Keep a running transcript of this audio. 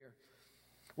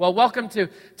Well, welcome to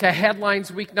Headlines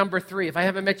Week number 3. If I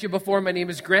haven't met you before, my name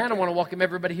is Grant. I want to welcome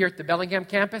everybody here at the Bellingham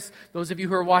campus, those of you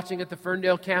who are watching at the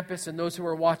Ferndale campus, and those who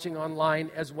are watching online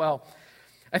as well.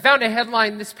 I found a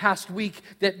headline this past week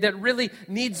that really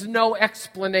needs no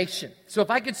explanation. So if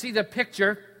I could see the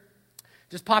picture,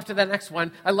 just pop to that next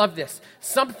one. I love this.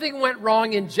 Something went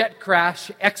wrong in jet crash,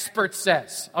 expert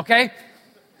says. Okay?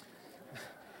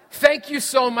 Thank you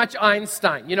so much,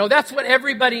 Einstein. You know, that's what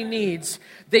everybody needs.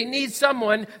 They need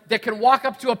someone that can walk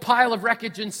up to a pile of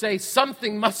wreckage and say,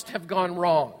 something must have gone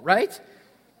wrong, right?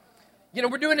 You know,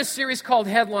 we're doing a series called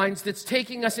Headlines that's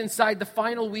taking us inside the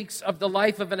final weeks of the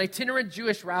life of an itinerant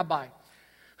Jewish rabbi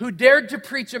who dared to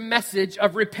preach a message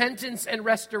of repentance and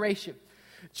restoration.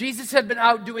 Jesus had been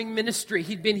out doing ministry.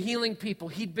 He'd been healing people.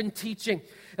 He'd been teaching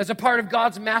as a part of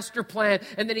God's master plan.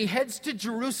 And then he heads to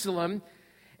Jerusalem.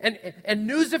 And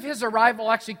news of his arrival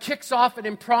actually kicks off an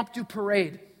impromptu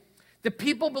parade. The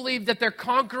people believe that their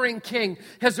conquering king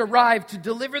has arrived to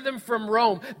deliver them from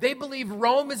Rome. They believe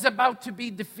Rome is about to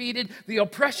be defeated. The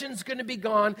oppression's going to be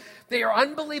gone. They are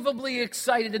unbelievably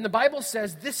excited. And the Bible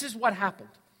says this is what happened.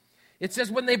 It says,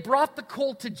 when they brought the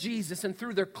colt to Jesus and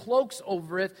threw their cloaks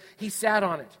over it, he sat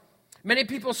on it. Many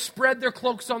people spread their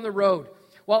cloaks on the road,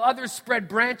 while others spread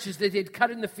branches that they'd cut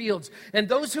in the fields. And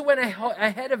those who went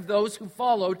ahead of those who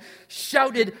followed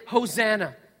shouted,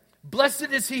 Hosanna!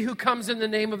 Blessed is he who comes in the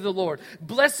name of the Lord.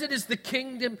 Blessed is the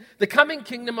kingdom, the coming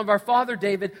kingdom of our father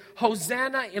David.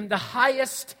 Hosanna in the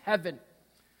highest heaven.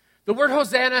 The word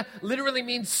Hosanna literally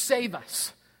means save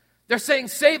us. They're saying,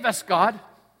 save us, God.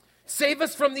 Save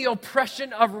us from the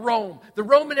oppression of Rome. The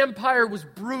Roman Empire was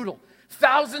brutal.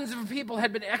 Thousands of people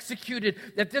had been executed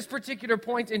at this particular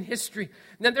point in history.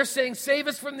 And then they're saying, save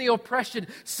us from the oppression.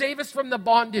 Save us from the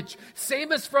bondage.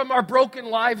 Save us from our broken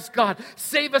lives, God.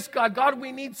 Save us, God. God,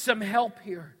 we need some help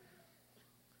here.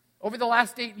 Over the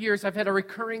last 8 years, I've had a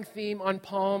recurring theme on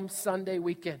Palm Sunday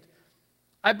weekend.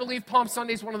 I believe Palm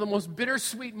Sunday is one of the most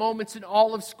bittersweet moments in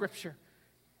all of Scripture.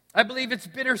 I believe it's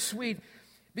bittersweet.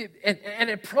 And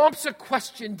it prompts a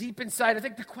question deep inside. I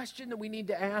think the question that we need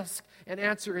to ask and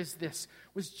answer is this.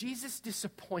 Was Jesus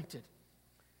disappointed?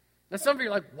 Now some of you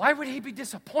are like, why would he be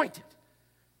disappointed?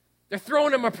 They're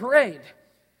throwing him a parade.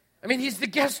 I mean, he's the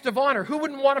guest of honor. Who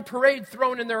wouldn't want a parade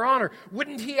thrown in their honor?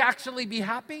 Wouldn't he actually be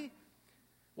happy?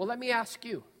 Well, let me ask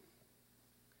you.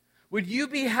 Would you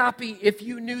be happy if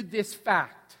you knew this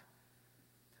fact?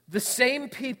 The same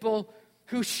people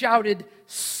who shouted,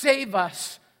 save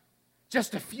us,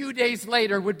 just a few days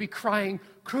later would be crying,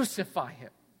 crucify him.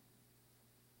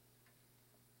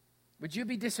 Would you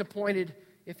be disappointed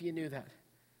if you knew that?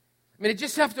 I mean, I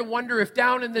just have to wonder if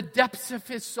down in the depths of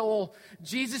his soul,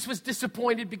 Jesus was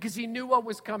disappointed because he knew what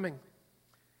was coming.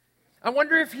 I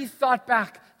wonder if he thought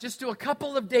back just to a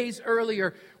couple of days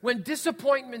earlier when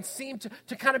disappointment seemed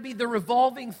to kind of be the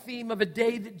revolving theme of a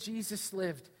day that Jesus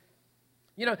lived.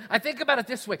 You know, I think about it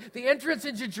this way. The entrance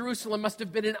into Jerusalem must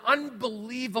have been an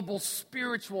unbelievable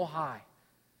spiritual high.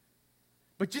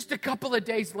 But just a couple of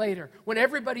days later, when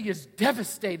everybody is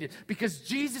devastated because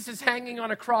Jesus is hanging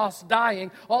on a cross, dying,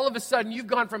 all of a sudden you've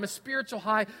gone from a spiritual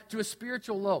high to a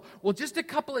spiritual low. Well, just a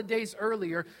couple of days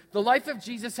earlier, the life of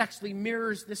Jesus actually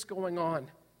mirrors this going on.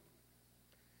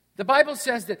 The Bible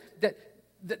says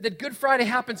that Good Friday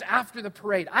happens after the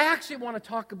parade. I actually want to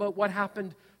talk about what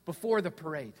happened before the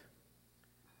parade,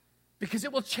 because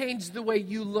it will change the way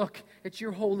you look at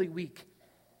your Holy Week.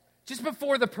 Just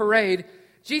before the parade,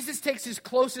 Jesus takes his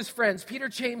closest friends, Peter,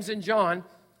 James, and John,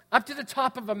 up to the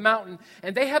top of a mountain,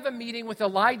 and they have a meeting with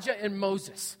Elijah and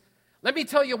Moses. Let me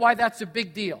tell you why that's a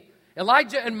big deal.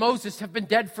 Elijah and Moses have been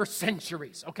dead for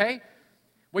centuries, okay?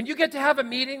 When you get to have a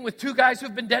meeting with two guys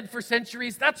who've been dead for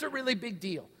centuries, that's a really big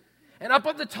deal. And up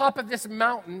on the top of this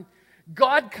mountain,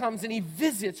 God comes and he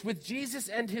visits with Jesus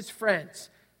and his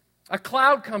friends. A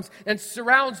cloud comes and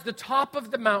surrounds the top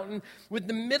of the mountain with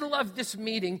the middle of this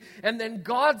meeting. And then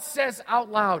God says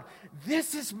out loud,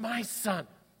 this is my son.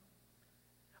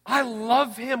 I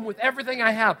love him with everything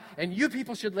I have. And you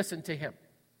people should listen to him.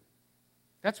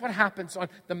 That's what happens on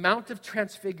the Mount of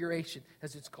Transfiguration,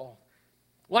 as it's called.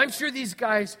 Well, I'm sure these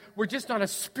guys were just on a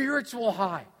spiritual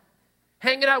high,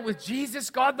 hanging out with Jesus,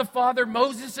 God the Father,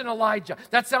 Moses, and Elijah.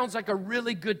 That sounds like a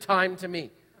really good time to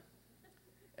me.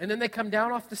 And then they come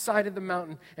down off the side of the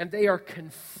mountain and they are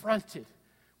confronted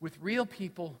with real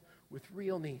people with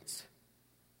real needs.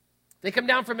 They come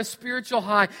down from a spiritual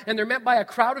high and they're met by a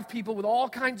crowd of people with all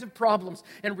kinds of problems.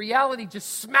 And reality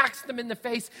just smacks them in the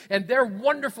face and their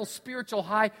wonderful spiritual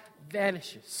high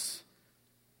vanishes.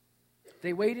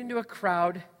 They wade into a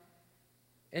crowd,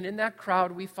 and in that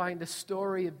crowd we find a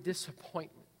story of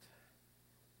disappointment.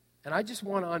 And I just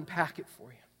want to unpack it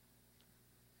for you.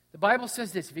 The Bible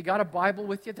says this. If you got a Bible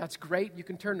with you, that's great. You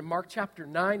can turn to Mark chapter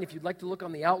 9. If you'd like to look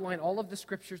on the outline, all of the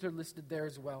scriptures are listed there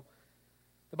as well.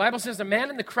 The Bible says, a man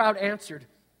in the crowd answered,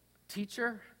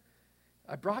 "Teacher,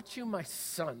 I brought you my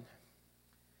son,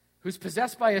 who's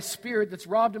possessed by a spirit that's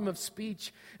robbed him of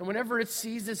speech. And whenever it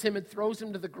seizes him, it throws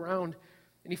him to the ground.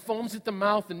 And he foams at the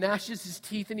mouth and gnashes his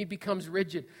teeth, and he becomes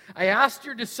rigid. I asked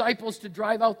your disciples to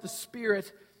drive out the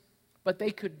spirit, but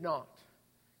they could not."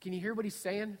 Can you hear what he's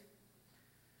saying?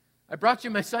 I brought you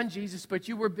my son, Jesus, but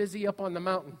you were busy up on the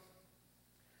mountain.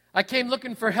 I came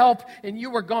looking for help, and you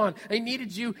were gone. I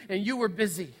needed you, and you were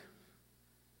busy.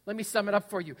 Let me sum it up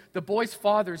for you. The boy's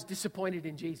father is disappointed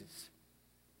in Jesus.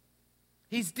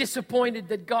 He's disappointed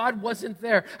that God wasn't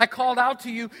there. I called out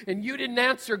to you, and you didn't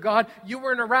answer, God. You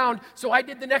weren't around, so I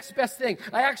did the next best thing.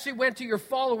 I actually went to your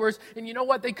followers, and you know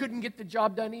what? They couldn't get the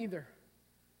job done either.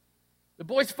 The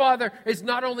boy's father is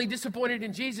not only disappointed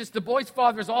in Jesus, the boy's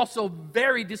father is also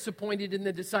very disappointed in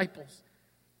the disciples.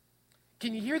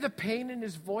 Can you hear the pain in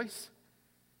his voice?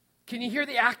 Can you hear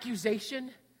the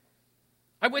accusation?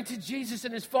 I went to Jesus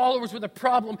and his followers with a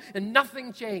problem, and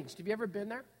nothing changed. Have you ever been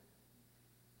there?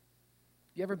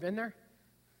 Have you ever been there?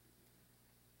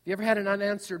 Have you ever had an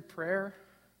unanswered prayer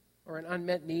or an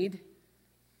unmet need?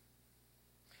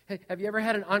 Hey, have you ever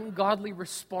had an ungodly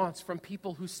response from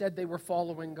people who said they were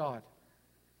following God?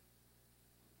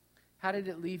 How did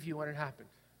it leave you when it happened?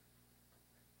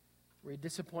 Were you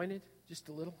disappointed? Just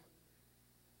a little?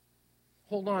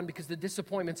 Hold on, because the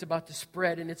disappointment's about to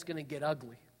spread and it's going to get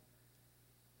ugly.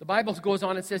 The Bible goes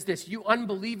on and says this, "You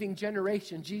unbelieving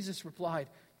generation," Jesus replied,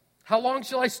 "how long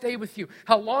shall I stay with you?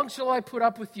 How long shall I put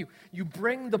up with you? You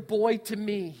bring the boy to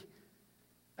me."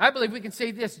 I believe we can say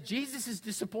this, Jesus is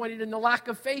disappointed in the lack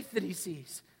of faith that he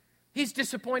sees. He's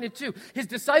disappointed too. His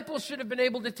disciples should have been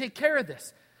able to take care of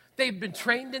this. They'd been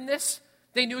trained in this.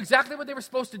 They knew exactly what they were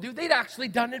supposed to do. They'd actually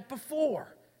done it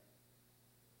before.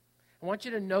 I want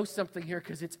you to know something here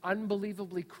because it's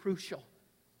unbelievably crucial.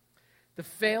 The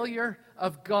failure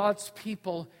of God's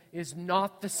people is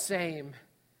not the same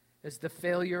as the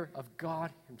failure of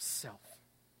God himself.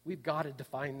 We've got to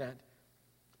define that.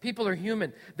 People are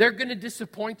human. They're going to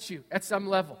disappoint you at some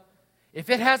level. If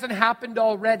it hasn't happened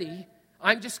already,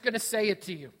 I'm just going to say it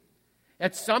to you.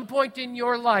 At some point in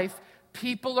your life,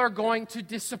 people are going to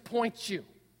disappoint you.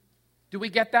 Do we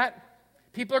get that?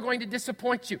 People are going to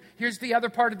disappoint you. Here's the other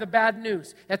part of the bad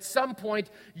news. At some point,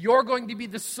 you're going to be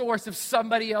the source of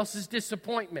somebody else's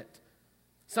disappointment.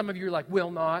 Some of you are like,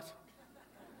 will not,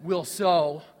 will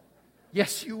so.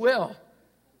 Yes, you will.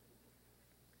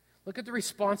 Look at the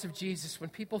response of Jesus when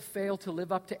people fail to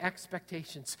live up to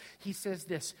expectations. He says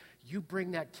this, "You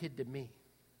bring that kid to me."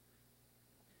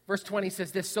 Verse 20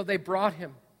 says this, "So they brought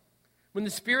him. When the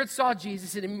spirit saw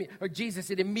Jesus,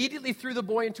 it immediately threw the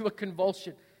boy into a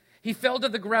convulsion. He fell to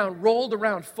the ground, rolled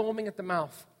around, foaming at the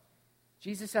mouth.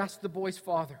 Jesus asked the boy's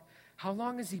father, 'How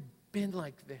long has he been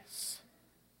like this?'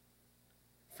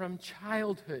 'From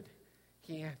childhood,'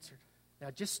 he answered."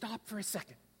 Now just stop for a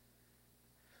second.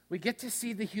 We get to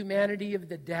see the humanity of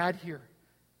the dad here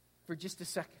for just a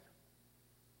second.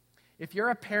 If you're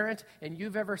a parent and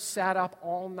you've ever sat up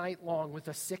all night long with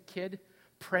a sick kid,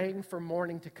 praying for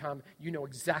morning to come, you know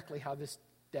exactly how this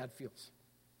dad feels.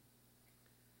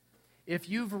 If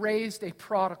you've raised a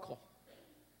prodigal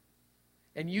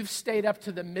and you've stayed up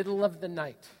to the middle of the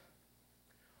night,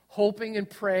 hoping and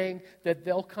praying that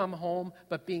they'll come home,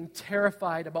 but being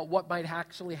terrified about what might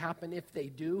actually happen if they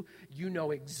do, you know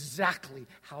exactly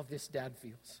how this dad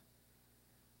feels.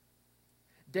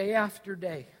 Day after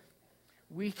day,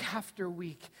 week after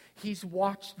week, he's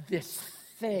watched this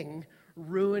thing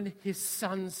ruin his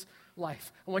son's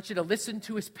life. I want you to listen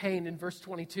to his pain in verse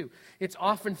 22. It's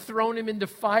often thrown him into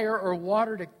fire or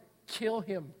water to kill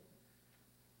him.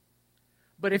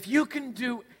 But if you can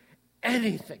do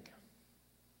anything,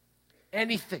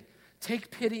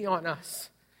 take pity on us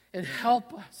and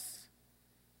help us.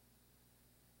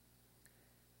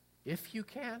 If you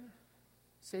can,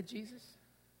 said Jesus.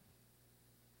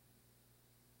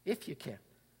 If you can.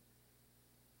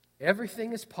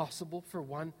 Everything is possible for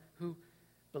one who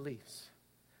believes.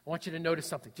 I want you to notice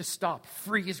something. Just stop.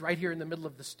 Freeze right here in the middle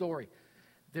of the story.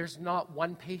 There's not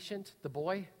one patient, the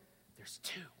boy. There's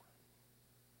two.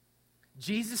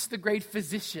 Jesus, the great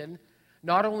physician,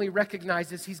 not only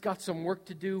recognizes he's got some work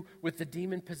to do with the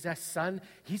demon-possessed son,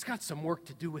 he's got some work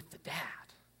to do with the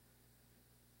dad.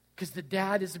 Because the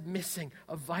dad is missing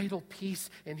a vital piece,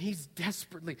 and he's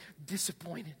desperately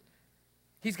disappointed.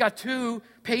 He's got two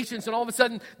patients, and all of a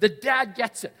sudden, the dad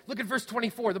gets it. Look at verse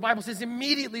 24. The Bible says,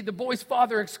 immediately the boy's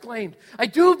father exclaimed, "I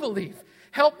do believe.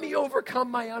 Help me overcome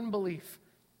my unbelief."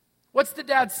 What's the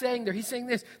dad saying there? He's saying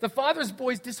this: the father's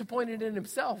boy's disappointed in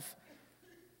himself.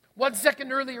 1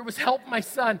 second earlier was help my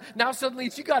son. Now suddenly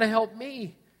it's you got to help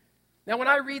me. Now when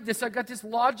I read this, I've got this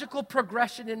logical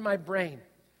progression in my brain.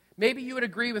 Maybe you would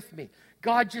agree with me.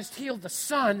 God just healed the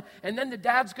son, and then the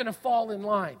dad's going to fall in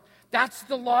line. That's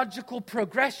the logical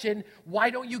progression. Why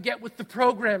don't you get with the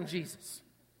program, Jesus?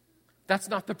 That's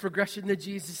not the progression that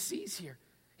Jesus sees here.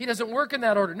 He doesn't work in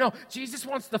that order. No, Jesus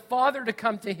wants the Father to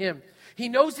come to him. He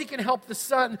knows he can help the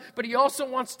Son, but he also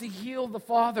wants to heal the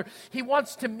Father. He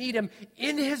wants to meet him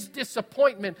in his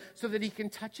disappointment so that he can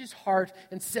touch his heart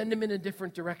and send him in a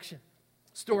different direction.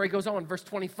 Story goes on, verse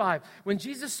 25. When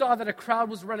Jesus saw that a crowd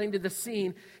was running to the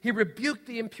scene, he rebuked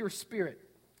the impure spirit.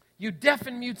 You deaf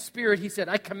and mute spirit, he said,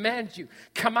 I command you,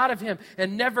 come out of him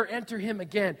and never enter him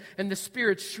again. And the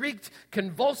spirit shrieked,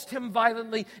 convulsed him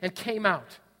violently, and came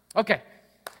out. Okay,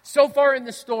 so far in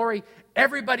the story,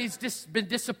 everybody's been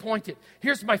disappointed.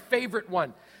 Here's my favorite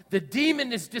one. The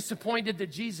demon is disappointed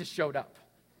that Jesus showed up.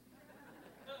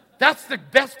 That's the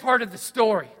best part of the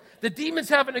story. The demon's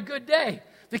having a good day.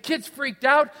 The kid's freaked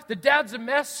out. The dad's a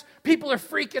mess. People are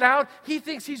freaking out. He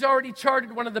thinks he's already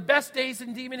charted one of the best days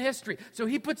in demon history. So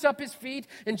he puts up his feet,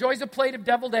 enjoys a plate of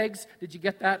deviled eggs. Did you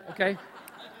get that? Okay.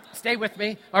 Stay with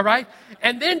me, all right?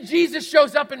 And then Jesus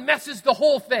shows up and messes the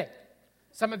whole thing.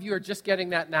 Some of you are just getting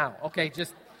that now. Okay,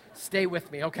 just stay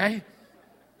with me, okay?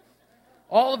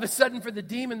 All of a sudden for the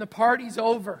demon, the party's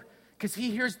over because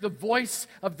he hears the voice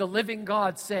of the living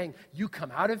God saying, you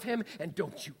come out of him and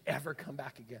don't you ever come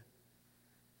back again.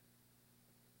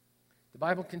 The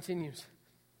Bible continues.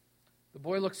 The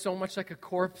boy looked so much like a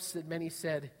corpse that many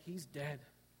said, he's dead.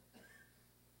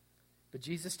 But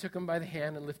Jesus took him by the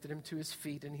hand and lifted him to his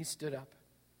feet, and he stood up.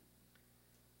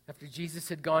 After Jesus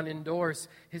had gone indoors,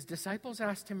 his disciples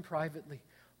asked him privately,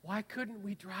 why couldn't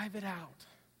we drive it out?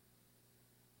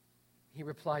 He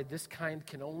replied, this kind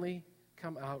can only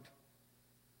come out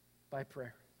by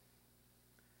prayer.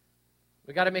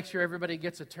 We got to make sure everybody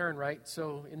gets a turn, right?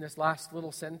 So in this last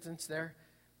little sentence there,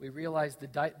 we realize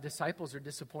the disciples are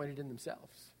disappointed in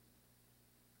themselves.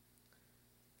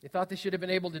 They thought they should have been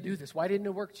able to do this. Why didn't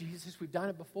it work, Jesus? We've done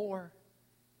it before.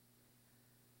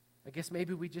 I guess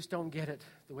maybe we just don't get it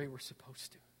the way we're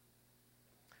supposed to.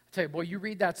 I tell you, boy, you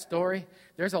read that story,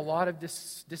 there's a lot of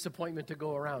disappointment to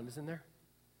go around, isn't there?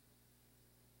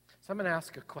 So I'm going to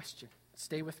ask a question.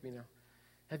 Stay with me now.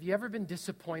 Have you ever been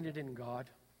disappointed in God?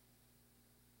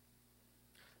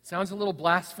 Sounds a little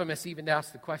blasphemous even to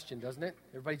ask the question, doesn't it?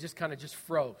 Everybody just kind of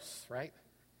froze, right?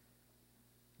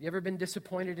 You ever been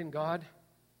disappointed in God?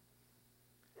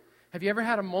 Have you ever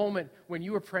had a moment when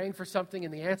you were praying for something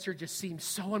and the answer just seemed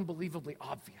so unbelievably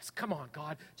obvious? Come on,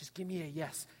 God, just give me a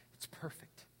yes. It's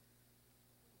perfect.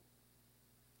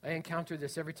 I encounter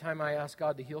this every time I ask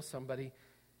God to heal somebody,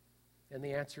 and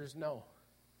the answer is no.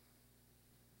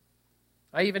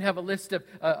 I even have a list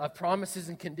of promises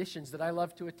and conditions that I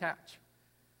love to attach.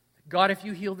 God, if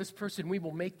you heal this person, we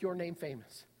will make your name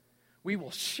famous. We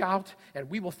will shout, and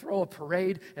we will throw a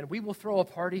parade, and we will throw a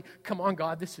party. Come on,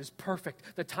 God, this is perfect.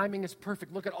 The timing is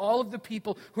perfect. Look at all of the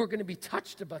people who are going to be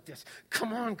touched about this.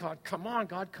 Come on, God, come on,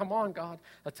 God, come on, God.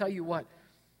 I'll tell you what,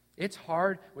 it's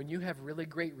hard when you have really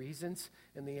great reasons,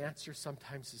 and the answer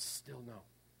sometimes is still no.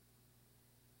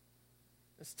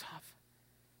 It's tough.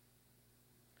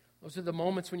 Those are the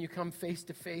moments when you come face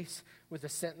to face with a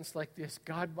sentence like this,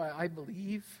 God, I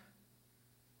believe,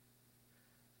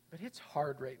 but it's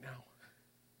hard right now.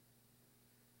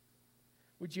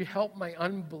 Would you help my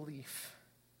unbelief?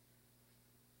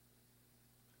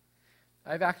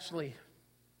 I've actually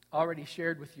already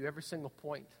shared with you every single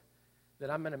point that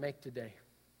I'm going to make today,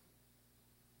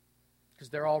 because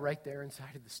they're all right there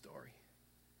inside of the story.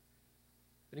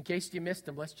 But in case you missed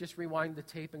them, let's just rewind the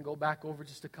tape and go back over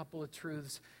just a couple of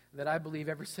truths that I believe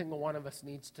every single one of us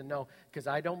needs to know. Because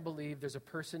I don't believe there's a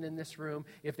person in this room,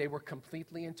 if they were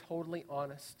completely and totally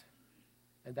honest,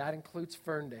 and that includes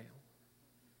Ferndale,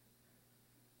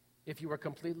 if you were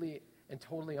completely and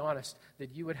totally honest,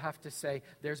 that you would have to say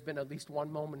there's been at least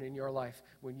one moment in your life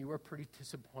when you were pretty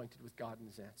disappointed with God and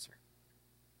his answer.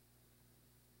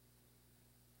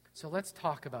 So let's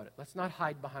talk about it. Let's not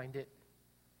hide behind it.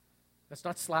 Let's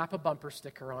not slap a bumper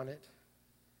sticker on it.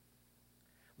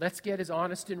 Let's get as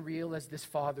honest and real as this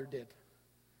father did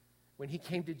when he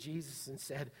came to Jesus and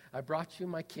said, I brought you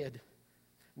my kid.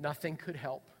 Nothing could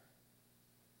help.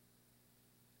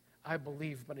 I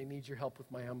believe, but I need your help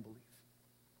with my unbelief.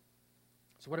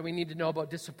 So what do we need to know about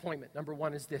disappointment? Number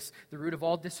one is this. The root of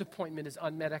all disappointment is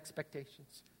unmet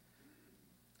expectations.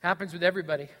 Happens with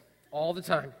everybody all the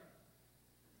time,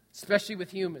 especially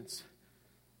with humans.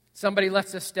 Somebody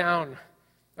lets us down.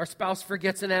 Our spouse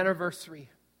forgets an anniversary.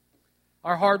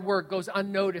 Our hard work goes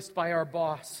unnoticed by our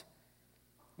boss.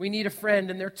 We need a friend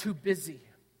and they're too busy.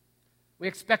 We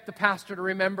expect the pastor to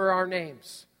remember our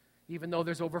names, even though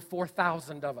there's over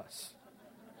 4,000 of us.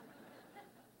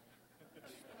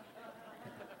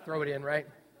 Throw it in, right?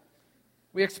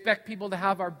 We expect people to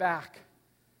have our back.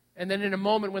 And then in a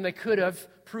moment when they could have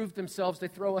proved themselves, they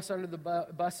throw us under the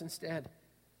bus instead.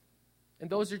 And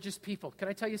those are just people. Can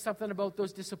I tell you something about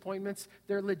those disappointments?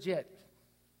 They're legit.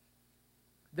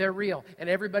 They're real. And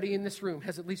everybody in this room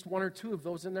has at least one or two of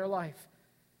those in their life.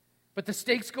 But the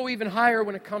stakes go even higher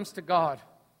when it comes to God.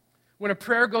 When a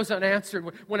prayer goes unanswered,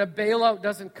 when a bailout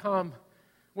doesn't come,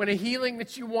 when a healing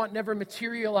that you want never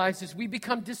materializes, we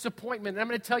become disappointment. And I'm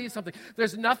going to tell you something.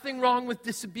 There's nothing wrong with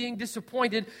being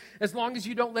disappointed as long as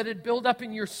you don't let it build up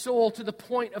in your soul to the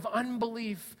point of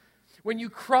unbelief. When you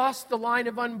cross the line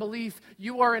of unbelief,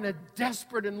 you are in a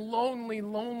desperate and lonely,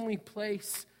 lonely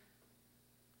place.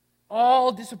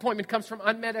 All disappointment comes from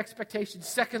unmet expectations.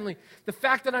 Secondly, the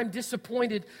fact that I'm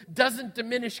disappointed doesn't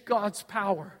diminish God's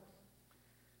power.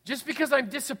 Just because I'm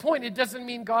disappointed doesn't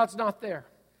mean God's not there.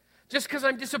 Just because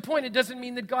I'm disappointed doesn't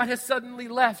mean that God has suddenly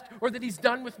left or that He's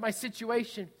done with my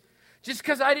situation. Just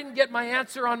because I didn't get my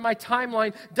answer on my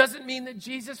timeline doesn't mean that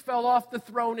Jesus fell off the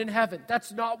throne in heaven.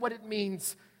 That's not what it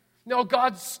means. No,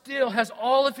 God still has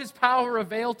all of His power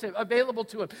available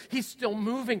to Him. He's still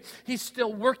moving. He's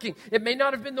still working. It may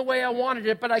not have been the way I wanted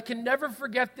it, but I can never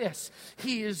forget this.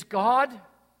 He is God.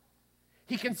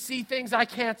 He can see things I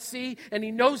can't see, and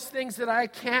He knows things that I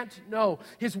can't know.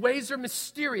 His ways are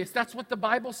mysterious. That's what the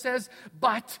Bible says,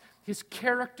 but His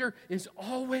character is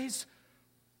always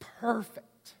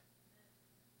perfect.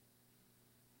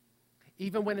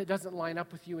 Even when it doesn't line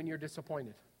up with you and you're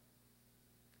disappointed.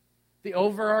 The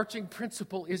overarching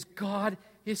principle is God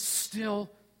is still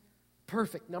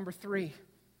perfect. Number 3,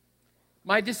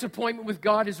 my disappointment with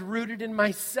God is rooted in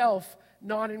myself,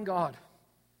 not in God.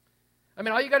 I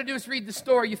mean, all you got to do is read the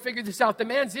story. You figure this out. The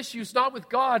man's issue is not with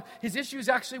God. His issue is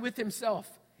actually with himself.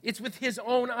 It's with his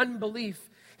own unbelief.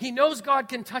 He knows God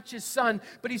can touch his son,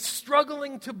 but he's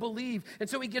struggling to believe. And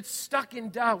so he gets stuck in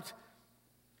doubt.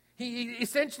 He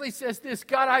essentially says this,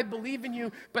 God, I believe in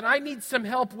you, but I need some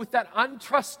help with that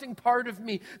untrusting part of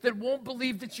me that won't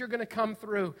believe that you're going to come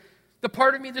through. The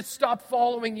part of me that stopped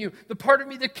following you. The part of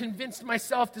me that convinced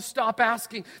myself to stop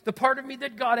asking. The part of me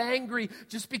that got angry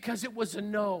just because it was a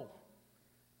no.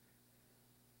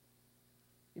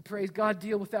 He prays, God,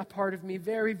 deal with that part of me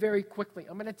very, very quickly.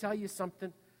 I'm going to tell you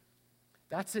something.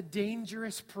 That's a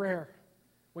dangerous prayer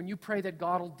when you pray that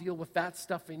God will deal with that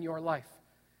stuff in your life.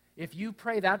 If you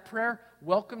pray that prayer,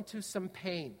 welcome to some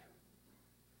pain.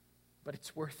 But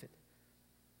it's worth it.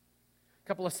 A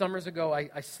couple of summers ago,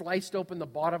 I sliced open the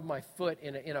bottom of my foot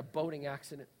in a boating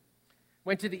accident.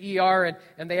 Went to the ER,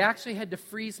 and they actually had to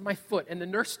freeze my foot. And the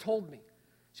nurse told me,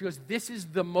 she goes, this is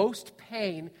the most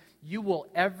pain you will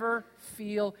ever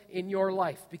feel in your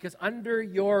life. Because under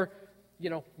your,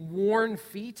 worn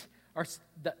feet,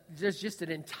 there's just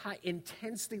an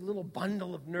intensely little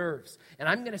bundle of nerves. And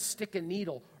I'm going to stick a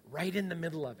needle right in the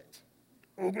middle of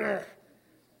it.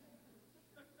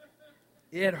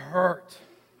 It hurt.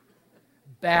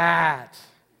 Bad.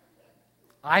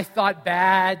 I thought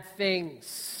bad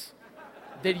things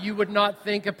that you would not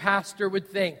think a pastor would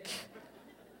think.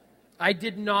 I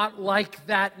did not like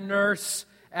that nurse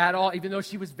at all. Even though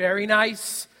she was very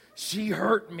nice, she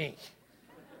hurt me.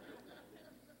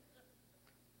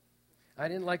 I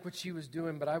didn't like what she was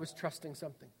doing, but I was trusting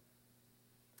something.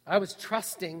 I was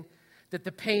trusting that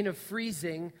the pain of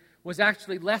freezing was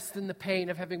actually less than the pain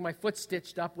of having my foot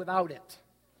stitched up without it.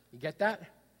 You get that?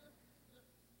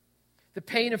 The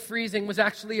pain of freezing was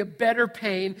actually a better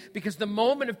pain because the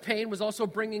moment of pain was also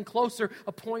bringing closer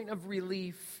a point of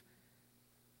relief.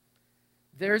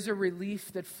 There's a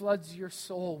relief that floods your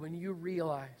soul when you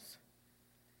realize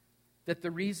that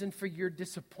the reason for your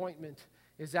disappointment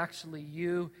is actually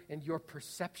you and your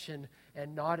perception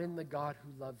and not in the God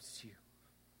who loves you.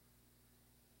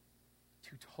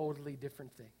 Two totally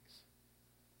different things.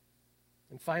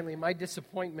 And finally, my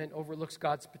disappointment overlooks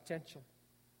God's potential.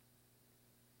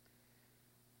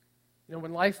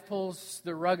 When life pulls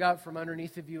the rug out from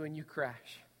underneath of you and you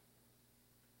crash.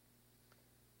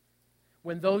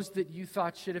 When those that you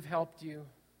thought should have helped you,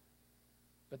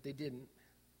 but they didn't.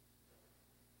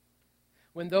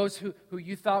 When those who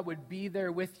you thought would be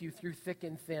there with you through thick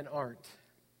and thin aren't.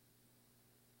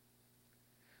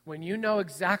 When you know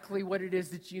exactly what it is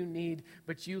that you need,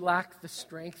 but you lack the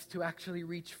strength to actually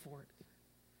reach for it.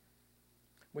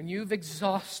 When you've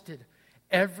exhausted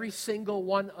every single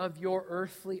one of your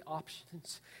earthly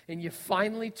options, and you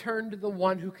finally turn to the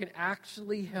one who can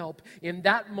actually help, in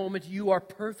that moment you are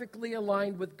perfectly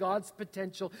aligned with God's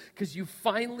potential because you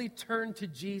finally turn to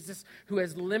Jesus who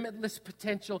has limitless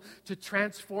potential to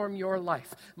transform your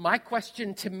life. My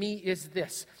question to me is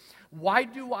this: why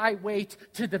do I wait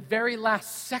to the very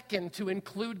last second to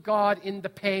include God in the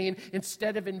pain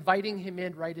instead of inviting Him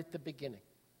in right at the beginning?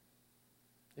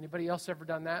 Anybody else ever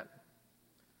done that?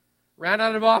 Ran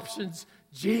out of options.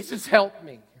 Jesus, help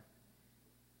me.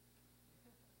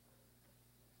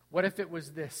 What if it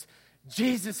was this?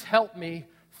 Jesus, help me.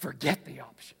 Forget the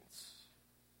options.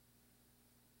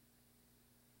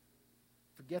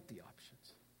 Forget the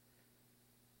options.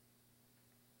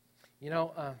 You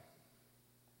know,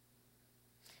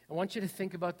 I want you to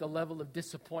think about the level of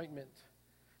disappointment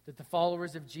that the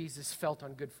followers of Jesus felt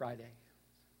on Good Friday.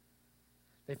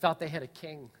 They thought they had a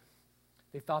king.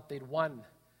 They thought they'd won.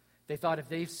 They thought if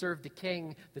they served a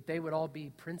king, that they would all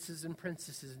be princes and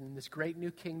princesses in this great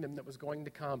new kingdom that was going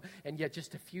to come. And yet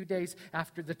just a few days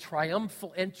after the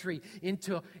triumphal entry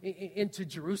into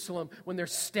Jerusalem, when they're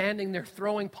standing there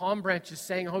throwing palm branches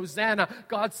saying, Hosanna,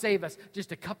 God save us,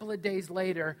 just a couple of days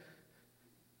later,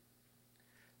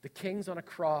 the king's on a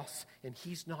cross and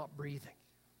he's not breathing.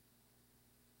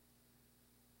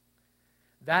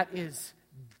 That is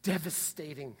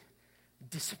devastating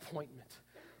disappointment.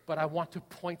 But I want to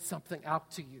point something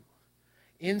out to you.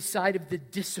 Inside of the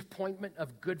disappointment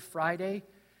of Good Friday,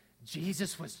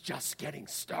 Jesus was just getting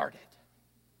started.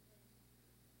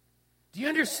 Do you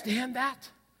understand that?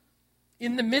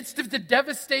 In the midst of the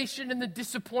devastation and the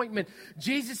disappointment,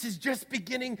 Jesus is just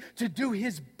beginning to do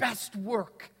His best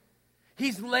work.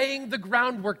 He's laying the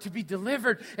groundwork to be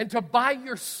delivered and to buy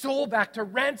your soul back, to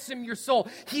ransom your soul.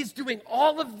 He's doing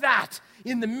all of that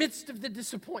in the midst of the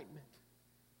disappointment.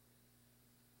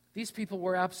 These people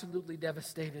were absolutely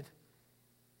devastated.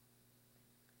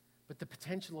 But the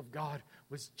potential of God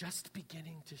was just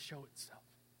beginning to show itself.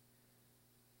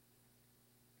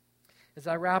 As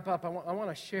I wrap up, I want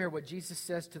to share what Jesus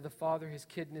says to the Father, His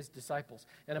kid, and His disciples.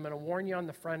 And I'm going to warn you on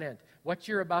the front end. What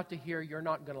you're about to hear, you're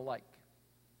not going to like.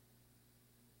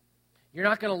 You're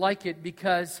not going to like it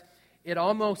because it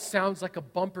almost sounds like a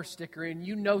bumper sticker, and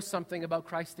you know something about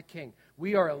Christ the King.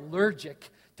 We are allergic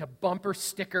to bumper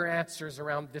sticker answers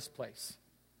around this place.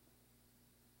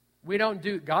 We don't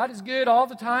do, God is good all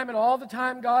the time, and all the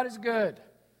time God is good.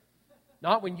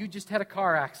 Not when you just had a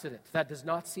car accident. That does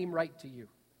not seem right to you.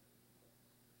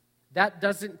 That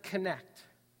doesn't connect.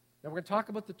 Now we're going to talk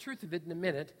about the truth of it in a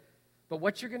minute, but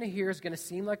what you're going to hear is going to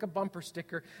seem like a bumper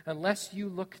sticker unless you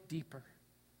look deeper.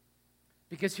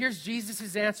 Because here's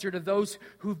Jesus' answer to those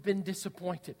who've been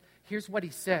disappointed. Here's what He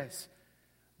says: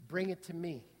 bring it to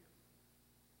me.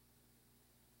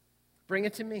 Bring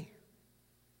it to me.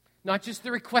 Not just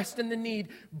the request and the need.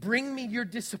 Bring me your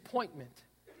disappointment.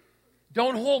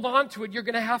 Don't hold on to it. You're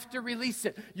going to have to release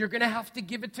it. You're going to have to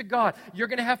give it to God. You're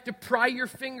going to have to pry your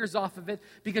fingers off of it,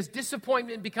 because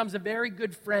disappointment becomes a very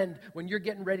good friend when you're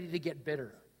getting ready to get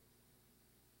bitter.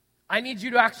 I need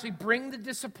you to actually bring the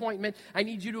disappointment. I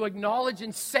need you to acknowledge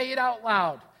and say it out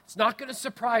loud. It's not going to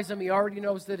surprise Him. He already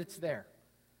knows that it's there.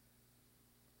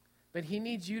 But He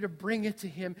needs you to bring it to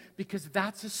Him, because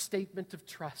that's a statement of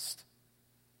trust.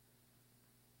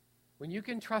 When you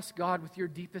can trust God with your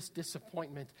deepest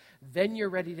disappointment, then you're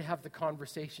ready to have the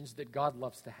conversations that God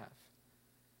loves to have.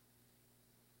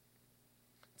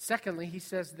 Secondly, He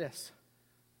says this: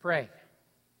 pray.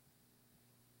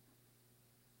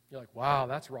 You're like, wow,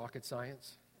 that's rocket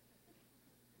science.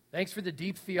 Thanks for the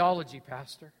deep theology,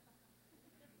 Pastor.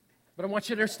 But I want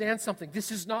you to understand something.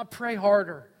 This is not pray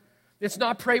harder. It's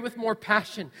not pray with more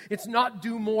passion. It's not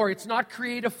do more. It's not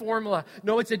create a formula.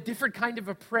 No, it's a different kind of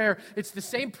a prayer. It's the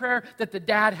same prayer that the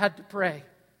dad had to pray.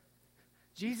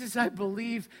 Jesus, I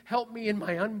believe. Help me in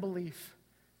my unbelief.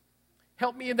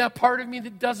 Help me in that part of me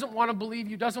that doesn't want to believe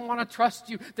you, doesn't want to trust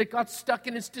you, that got stuck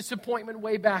in its disappointment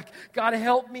way back. God,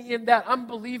 help me in that. I'm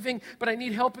believing, but I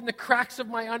need help in the cracks of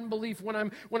my unbelief when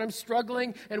I'm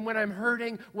struggling and when I'm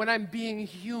hurting, when I'm being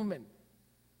human.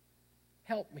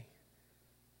 Help me.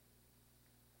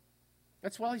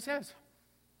 That's why He says,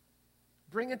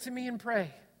 bring it to me and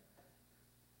pray.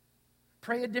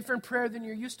 Pray a different prayer than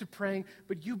you're used to praying,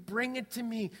 but you bring it to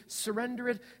me, surrender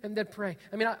it, and then pray.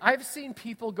 I mean, I've seen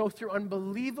people go through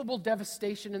unbelievable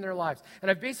devastation in their lives,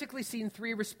 and I've basically seen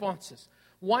three responses.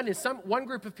 One is one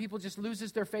group of people just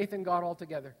loses their faith in God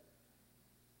altogether.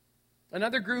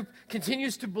 Another group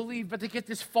continues to believe, but they get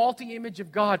this faulty image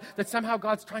of God, that somehow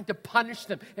God's trying to punish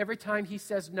them every time He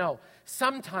says no.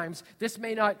 Sometimes this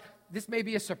may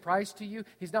be a surprise to you.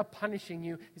 He's not punishing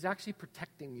you. He's actually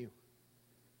protecting you.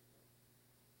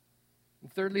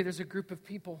 And thirdly, there's a group of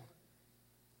people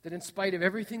that in spite of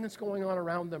everything that's going on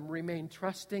around them, remain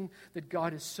trusting that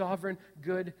God is sovereign,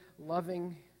 good,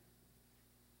 loving,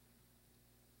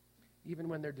 even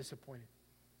when they're disappointed.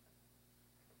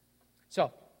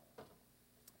 So,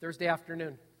 Thursday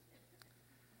afternoon,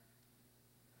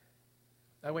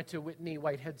 I went to Whitney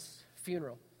Whitehead's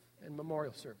funeral and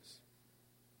memorial service.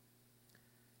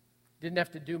 Didn't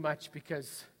have to do much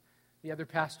because the other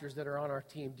pastors that are on our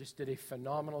team just did a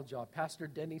phenomenal job. Pastor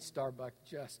Denny Starbuck,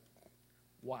 just,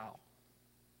 wow.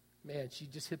 Man, she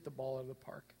just hit the ball out of the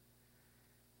park.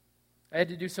 I had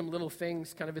to do some little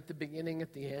things kind of at the beginning,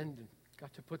 at the end, and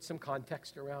got to put some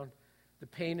context around the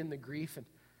pain and the grief. And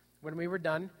when we were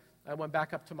done, I went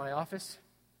back up to my office,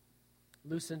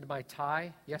 loosened my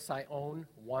tie. Yes, I own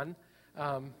one.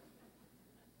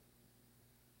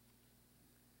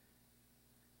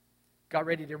 Got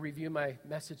ready to review my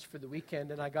message for the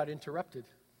weekend, and I got interrupted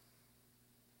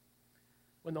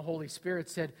when the Holy Spirit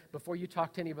said, before you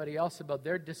talk to anybody else about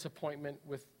their disappointment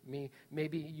with me,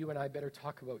 maybe you and I better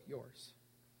talk about yours.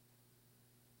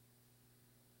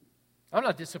 I'm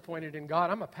not disappointed in God.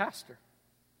 I'm a pastor.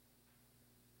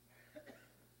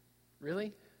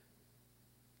 Really?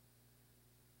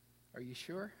 Are you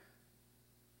sure?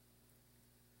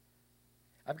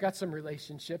 I've got some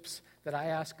relationships that I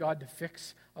asked God to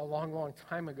fix a long, long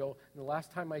time ago, and the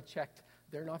last time I checked,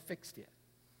 they're not fixed yet.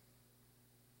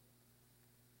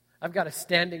 I've got a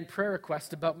standing prayer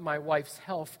request about my wife's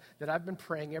health that I've been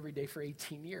praying every day for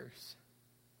 18 years.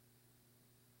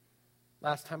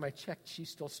 Last time I checked, she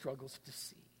still struggles to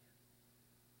see.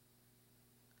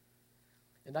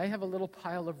 And I have a little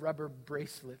pile of rubber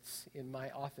bracelets in my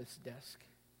office desk,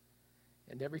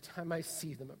 and every time I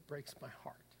see them, it breaks my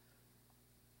heart.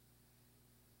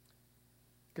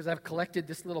 Because I've collected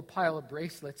this little pile of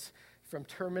bracelets from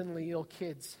terminally ill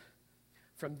kids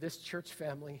from this church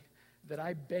family that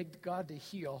I begged God to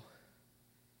heal,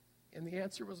 and the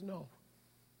answer was no.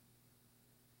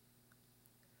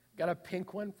 Got a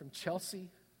pink one from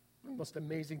Chelsea, one of the most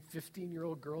amazing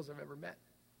 15-year-old girls I've ever met.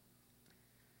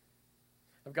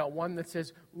 I've got one that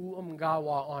says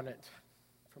Uumgawa on it,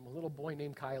 from a little boy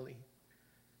named Kylie,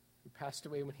 who passed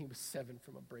away when he was 7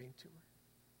 from a brain tumor.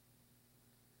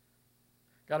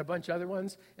 Got a bunch of other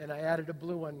ones, and I added a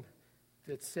blue one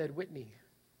that said Whitney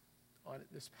on it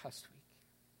this past week.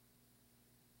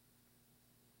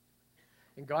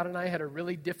 And God and I had a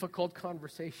really difficult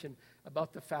conversation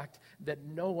about the fact that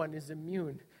no one is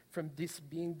immune from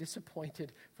being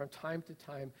disappointed from time to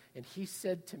time. And he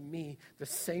said to me the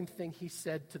same thing he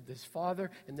said to this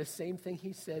father and the same thing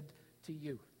he said to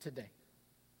you today.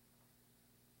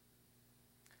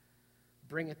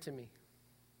 Bring it to me.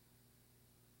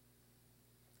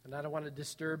 And I don't want to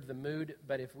disturb the mood,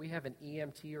 but if we have an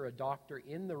EMT or a doctor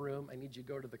in the room, I need you to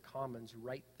go to the Commons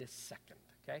right this second,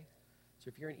 okay? So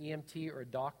if you're an EMT or a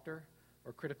doctor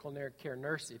or critical care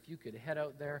nurse, if you could head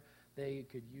out there, they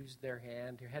could use their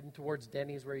hand. You're heading towards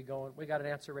Denny's. Where are you going? We got an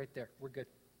answer right there. We're good.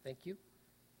 Thank you.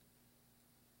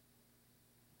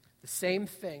 The same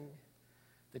thing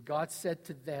that God said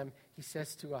to them, he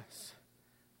says to us.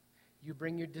 You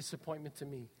bring your disappointment to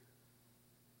me,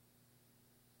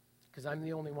 because I'm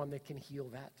the only one that can heal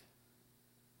that.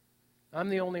 I'm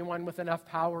the only one with enough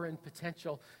power and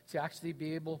potential to actually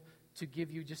be able to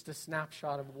give you just a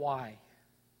snapshot of why,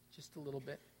 just a little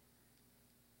bit.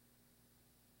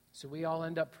 So we all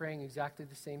end up praying exactly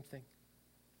the same thing.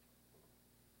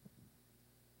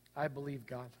 I believe,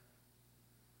 God.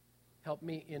 Help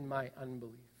me in my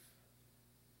unbelief.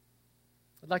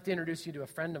 I'd like to introduce you to a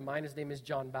friend of mine. His name is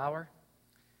John Bauer.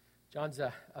 John's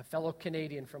a fellow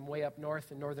Canadian from way up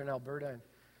north in northern Alberta. And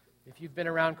if you've been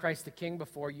around Christ the King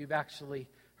before, you've actually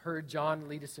heard John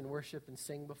lead us in worship and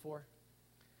sing before.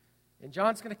 And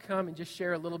John's going to come and just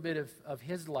share a little bit of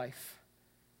his life,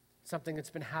 something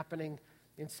that's been happening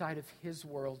inside of his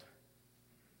world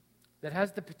that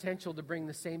has the potential to bring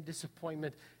the same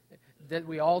disappointment that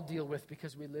we all deal with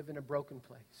because we live in a broken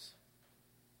place.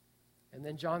 And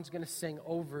then John's going to sing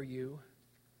over you,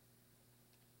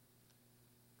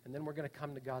 and then we're going to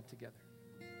come to God together.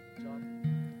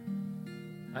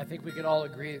 John? I think we could all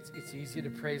agree it's easy to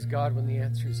praise God when the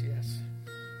answer is yes.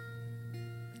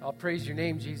 I'll praise your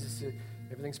name, Jesus.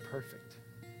 Everything's perfect.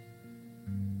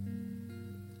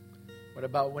 What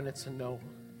about when it's a no?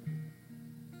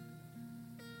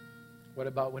 What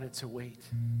about when it's a wait?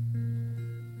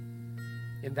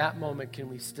 In that moment, can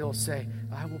we still say,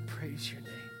 I will praise your name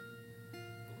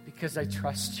because I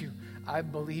trust you. I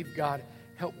believe, God,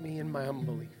 help me in my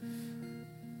unbelief.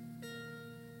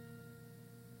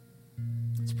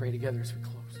 Let's pray together as we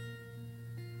close.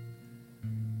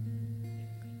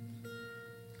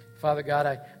 Father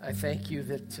God, I thank you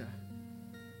that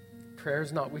prayer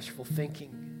is not wishful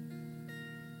thinking.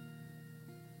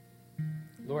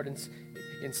 Lord,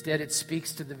 instead it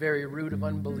speaks to the very root of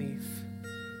unbelief.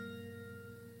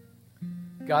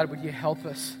 God, would you help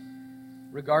us,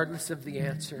 regardless of the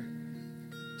answer,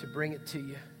 to bring it to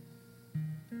you?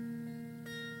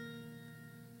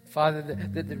 Father,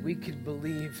 that we could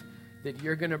believe that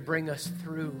you're going to bring us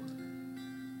through.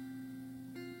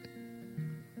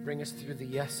 Bring us through the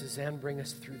yeses and bring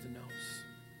us through the nos.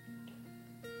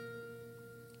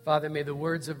 Father, may the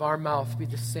words of our mouth be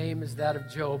the same as that of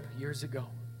Job years ago,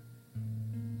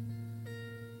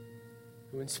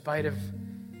 who in spite of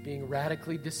being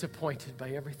radically disappointed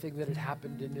by everything that had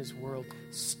happened in his world,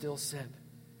 still said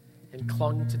and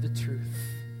clung to the truth,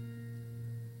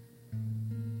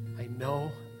 I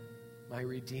know my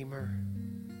Redeemer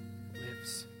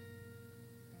lives.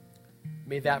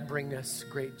 May that bring us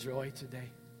great joy today.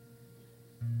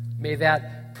 May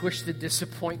that push the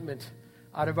disappointment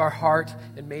out of our heart,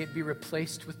 and may it be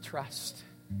replaced with trust.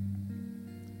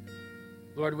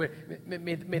 Lord,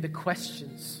 may the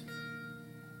questions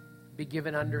be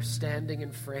given understanding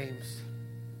and frames.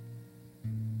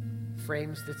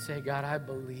 Frames that say, God, I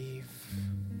believe.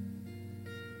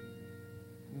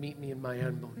 Meet me in my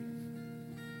unbelief.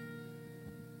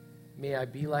 May I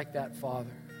be like that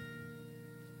Father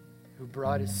who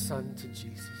brought his Son to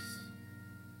Jesus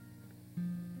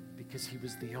because he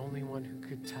was the only one who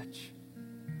could touch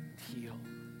and heal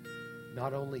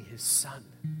not only his Son,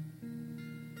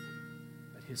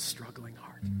 but his struggling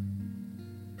heart.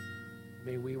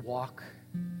 May we walk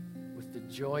with the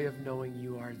joy of knowing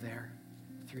you are there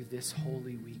through this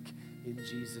holy week. In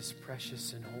Jesus'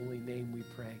 precious and holy name we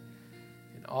pray.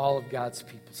 And all of God's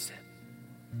people said,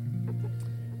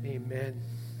 amen.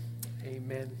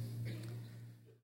 Amen.